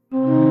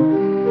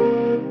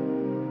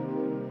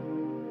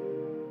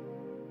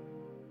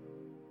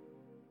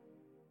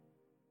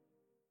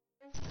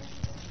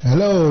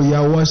Hello, you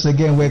are once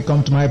again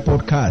welcome to my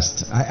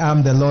podcast. I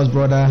am the Lord's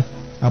brother,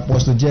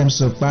 Apostle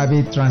James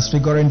Okpabi,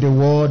 transfiguring the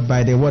world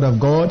by the word of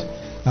God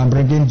and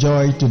bringing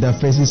joy to the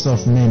faces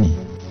of many.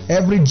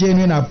 Every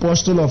genuine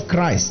apostle of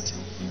Christ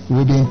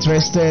will be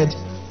interested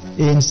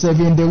in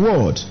saving the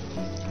world,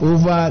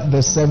 over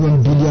the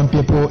 7 billion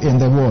people in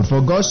the world.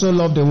 For God so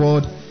loved the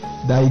world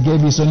that he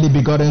gave his only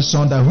begotten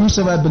Son, that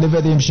whosoever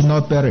believeth in him should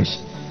not perish,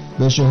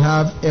 but should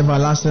have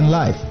everlasting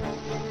life.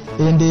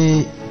 In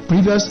the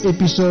previous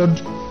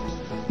episode,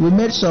 we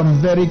made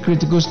some very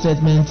critical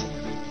statements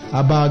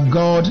about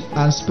God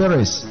and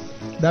spirits.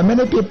 That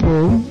many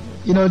people,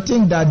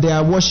 think that they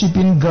are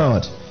worshiping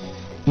God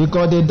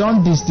because they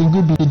don't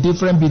distinguish the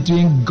difference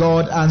between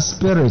God and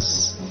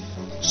spirits.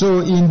 So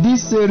in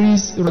this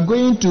series, we're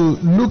going to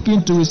look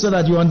into it so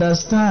that you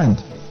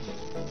understand.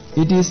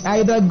 It is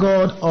either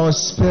God or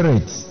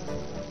spirit.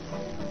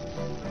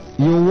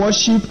 You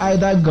worship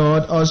either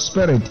God or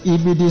spirit.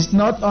 If it is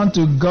not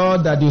unto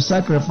God that you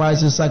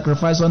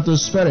sacrifice unto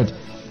spirit.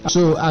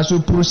 So as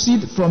we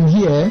proceed from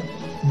here,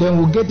 then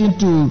we'll get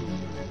into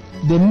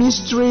the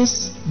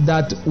mysteries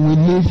that we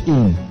live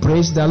in.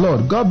 Praise the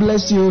Lord. God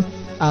bless you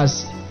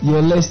as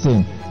you're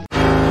listening.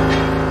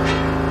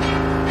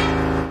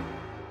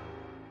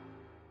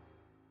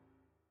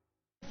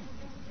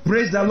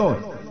 Praise the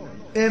Lord.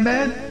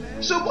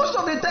 Amen. So most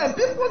of the time,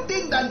 people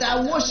think that they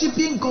are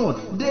worshiping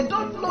God. They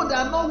don't know they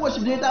are not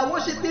worshiping. They are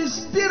worshiping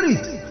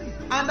spirit.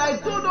 And I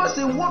told us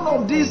in one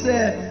of these,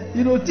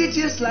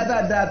 teachings like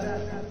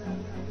that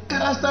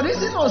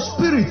characteristic of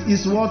spirit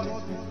is what?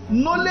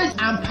 Knowledge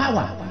and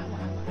power.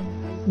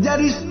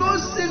 There is no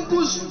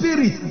single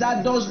spirit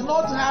that does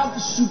not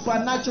have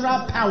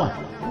supernatural power,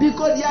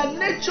 because their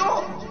nature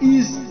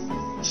is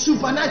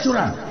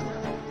supernatural.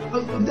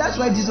 That's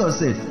why Jesus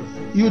said,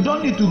 you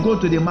don't need to go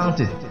to the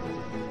mountain.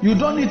 You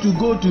don't need to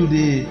go to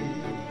the,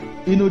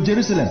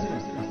 Jerusalem,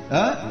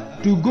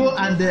 to go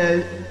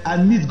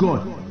and meet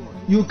God.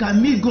 You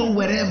can meet God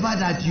wherever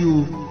that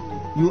you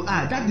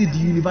are. That is the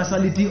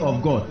universality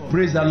of God.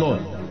 Praise the Lord.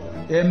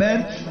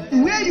 Amen.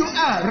 Where you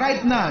are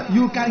right now,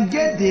 you can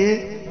get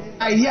there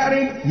by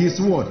hearing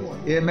his word.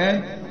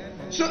 Amen.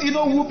 So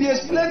we'll be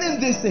explaining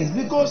these things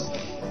because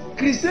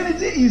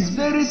Christianity is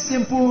very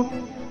simple,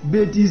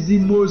 but is the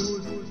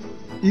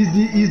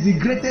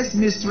greatest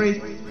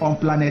mystery on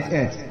planet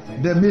Earth.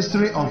 The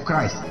mystery of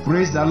Christ.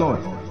 Praise the Lord.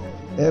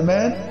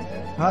 Amen.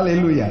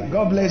 Hallelujah.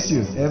 God bless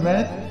you.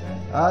 Amen.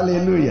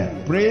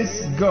 Hallelujah.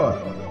 Praise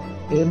God.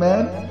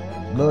 Amen.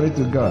 Glory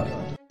to God.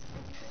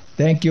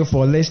 Thank you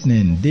for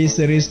listening. This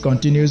series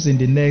continues in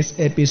the next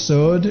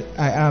episode.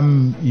 I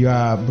am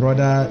your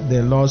brother,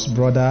 the Lord's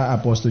brother,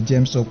 Apostle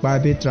James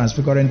Okpabi,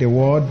 transfiguring the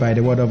world by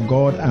the word of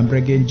God and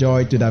bringing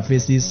joy to the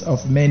faces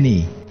of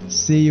many.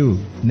 See you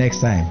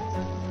next time.